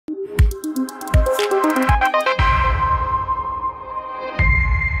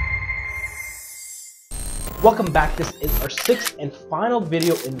Welcome back. This is our sixth and final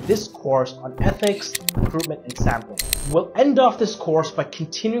video in this course on ethics, recruitment, and sampling. We'll end off this course by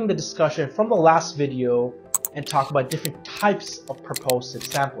continuing the discussion from the last video and talk about different types of purposive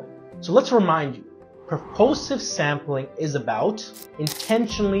sampling. So let's remind you, purposive sampling is about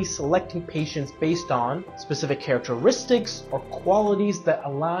intentionally selecting patients based on specific characteristics or qualities that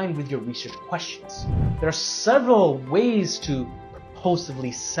align with your research questions. There are several ways to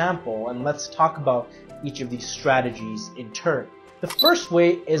purposively sample, and let's talk about each of these strategies in turn. The first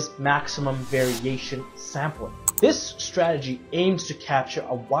way is maximum variation sampling. This strategy aims to capture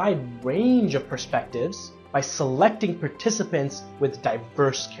a wide range of perspectives by selecting participants with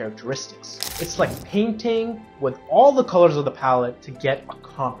diverse characteristics. It's like painting with all the colors of the palette to get a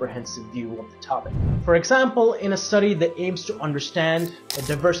comprehensive view of the topic. For example, in a study that aims to understand the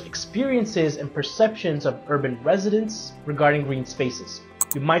diverse experiences and perceptions of urban residents regarding green spaces,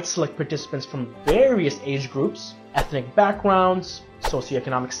 you might select participants from various age groups, ethnic backgrounds,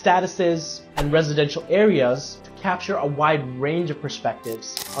 socioeconomic statuses, and residential areas to capture a wide range of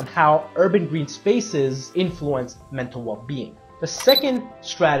perspectives on how urban green spaces influence mental well-being. The second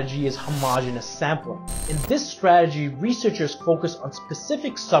strategy is homogeneous sampling. In this strategy, researchers focus on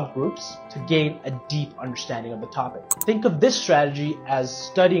specific subgroups to gain a deep understanding of the topic. Think of this strategy as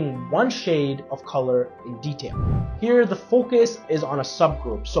studying one shade of color in detail. Here, the focus is on a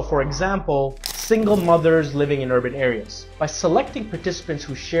subgroup. So for example, single mothers living in urban areas. By selecting participants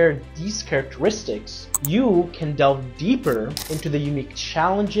who share these characteristics, you can delve deeper into the unique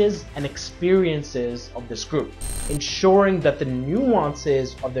challenges and experiences of this group, ensuring that the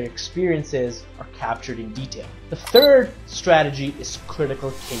nuances of their experiences are captured in detail. The third strategy is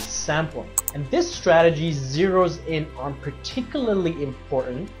critical case sampling, and this strategy zeroes in on particularly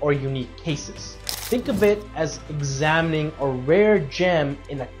important or unique cases. Think of it as examining a rare gem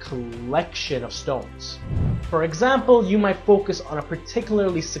in a collection of stones. For example, you might focus on a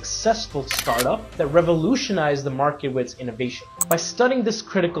particularly successful startup that revolutionized the market with its innovation. By studying this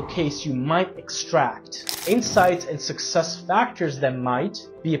critical case, you might extract insights and success factors that might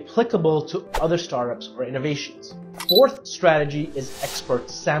be applicable to other startups or innovations. Fourth strategy is expert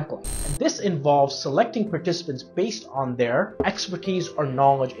sampling, and this involves selecting participants based on their expertise or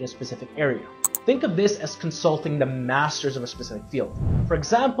knowledge in a specific area. Think of this as consulting the masters of a specific field. For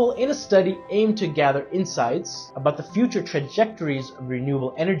example, in a study aimed to gather insights about the future trajectories of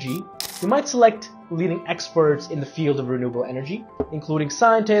renewable energy, you might select leading experts in the field of renewable energy, including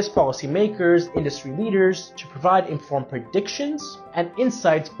scientists, policymakers, industry leaders, to provide informed predictions and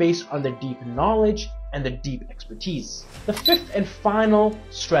insights based on their deep knowledge and their deep expertise. The fifth and final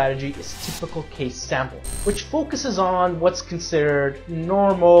strategy is typical case sampling, which focuses on what's considered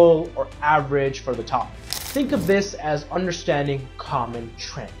normal or average for the topic. Think of this as understanding common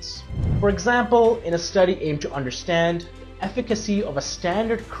trends. For example, in a study aimed to understand the efficacy of a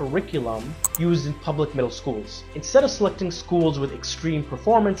standard curriculum used in public middle schools, instead of selecting schools with extreme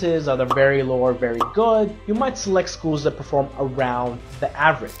performances, either very low or very good, you might select schools that perform around the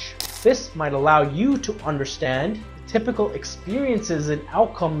average. This might allow you to understand the typical experiences and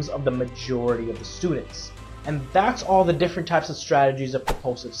outcomes of the majority of the students. And that's all the different types of strategies of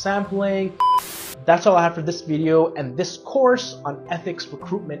purposive sampling. That's all I have for this video and this course on ethics,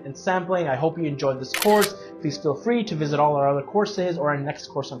 recruitment, and sampling. I hope you enjoyed this course. Please feel free to visit all our other courses or our next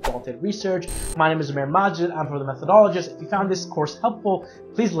course on qualitative research. My name is Majid. I'm from the Methodologists. If you found this course helpful,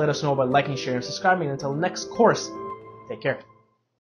 please let us know by liking, sharing, and subscribing. Until next course, take care.